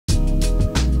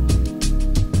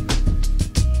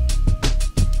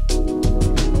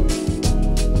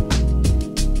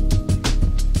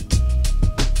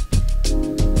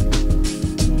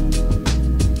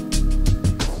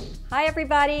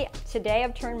everybody. Today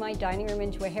I've turned my dining room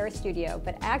into a hair studio,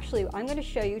 but actually I'm going to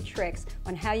show you tricks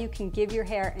on how you can give your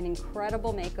hair an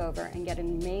incredible makeover and get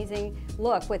an amazing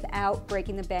look without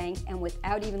breaking the bank and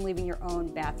without even leaving your own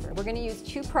bathroom. We're going to use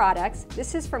two products.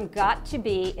 This is from Got to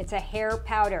Be. It's a hair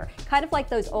powder, kind of like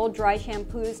those old dry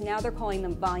shampoos. Now they're calling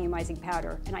them volumizing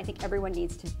powder, and I think everyone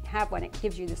needs to have one. It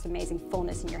gives you this amazing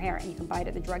fullness in your hair, and you can buy it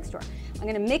at the drugstore. I'm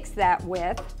going to mix that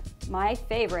with my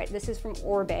favorite. This is from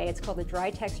Orbe. It's called the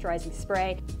Dry Texturizing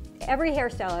Spray. Every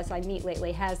hairstylist I meet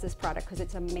lately has this product because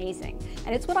it's amazing.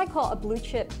 And it's what I call a blue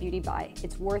chip beauty buy.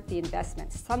 It's worth the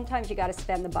investment. Sometimes you got to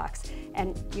spend the bucks.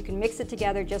 And you can mix it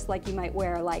together just like you might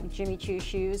wear like Jimmy Choo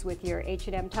shoes with your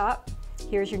H&M top.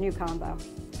 Here's your new combo.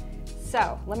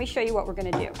 So let me show you what we're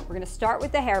going to do. We're going to start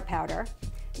with the hair powder.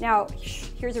 Now,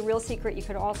 here's a real secret. You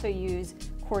could also use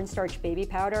cornstarch baby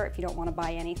powder if you don't want to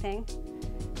buy anything.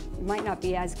 It might not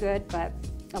be as good, but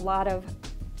a lot of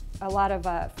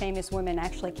famous women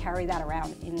actually carry that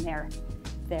around in their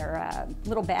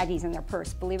little baggies in their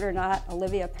purse. Believe it or not,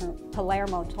 Olivia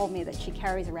Palermo told me that she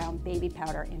carries around baby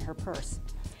powder in her purse.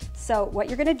 So what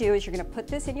you're going to do is you're going to put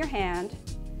this in your hand,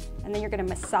 and then you're going to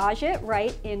massage it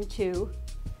right into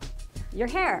your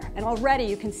hair. And already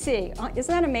you can see, isn't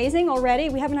that amazing already?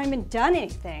 We haven't even done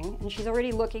anything, and she's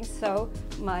already looking so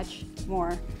much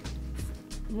more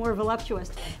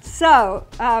voluptuous. So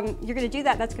you're going to do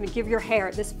that. That's going to give your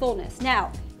hair this fullness.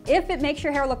 Now, if it makes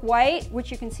your hair look white,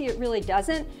 which you can see it really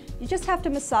doesn't, you just have to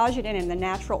massage it in, and the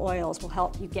natural oils will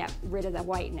help you get rid of the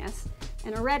whiteness.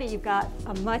 And already you've got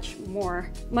a much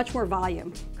more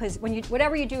volume, because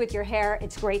whatever you do with your hair,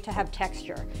 it's great to have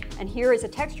texture. And here is a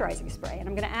texturizing spray, and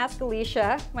I'm going to ask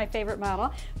Alicia, my favorite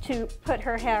model, to put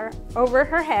her hair over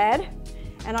her head,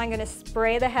 and I'm going to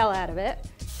spray the hell out of it.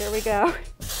 There we go.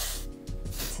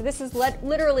 So this is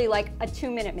literally like a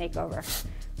 2-minute makeover.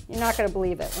 You're not going to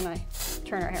believe it when I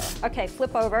turn her hair on. Okay,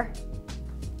 flip over.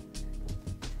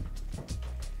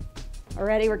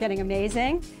 Already we're getting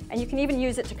amazing. And you can even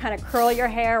use it to kind of curl your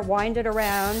hair, wind it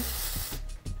around.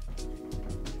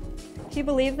 Do you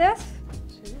believe this?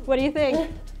 Sure. What do you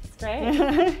think? It's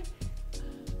great.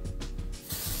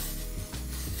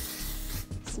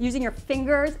 Using your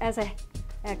fingers as a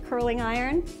curling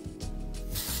iron.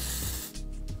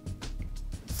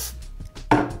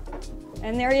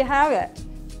 And there you have it.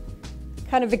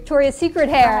 Kind of Victoria's Secret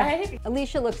hair. Right.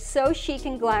 Alicia looks so chic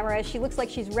and glamorous. She looks like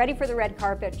she's ready for the red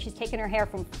carpet. She's taken her hair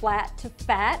from flat to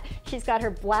fat. She's got her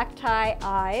black tie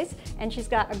eyes, and she's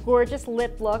got a gorgeous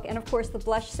lip look, and of course the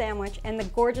blush sandwich, and the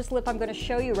gorgeous lip I'm going to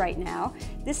show you right now.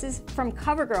 This is from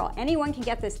CoverGirl. Anyone can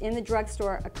get this in the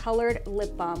drugstore, a colored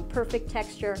lip balm, perfect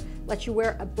texture, lets you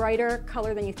wear a brighter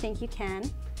color than you think you can,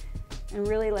 and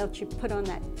really lets you put on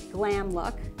that glam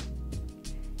look.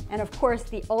 And of course,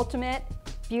 the ultimate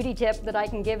beauty tip that I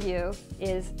can give you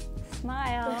is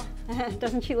smile.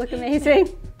 Doesn't she look amazing?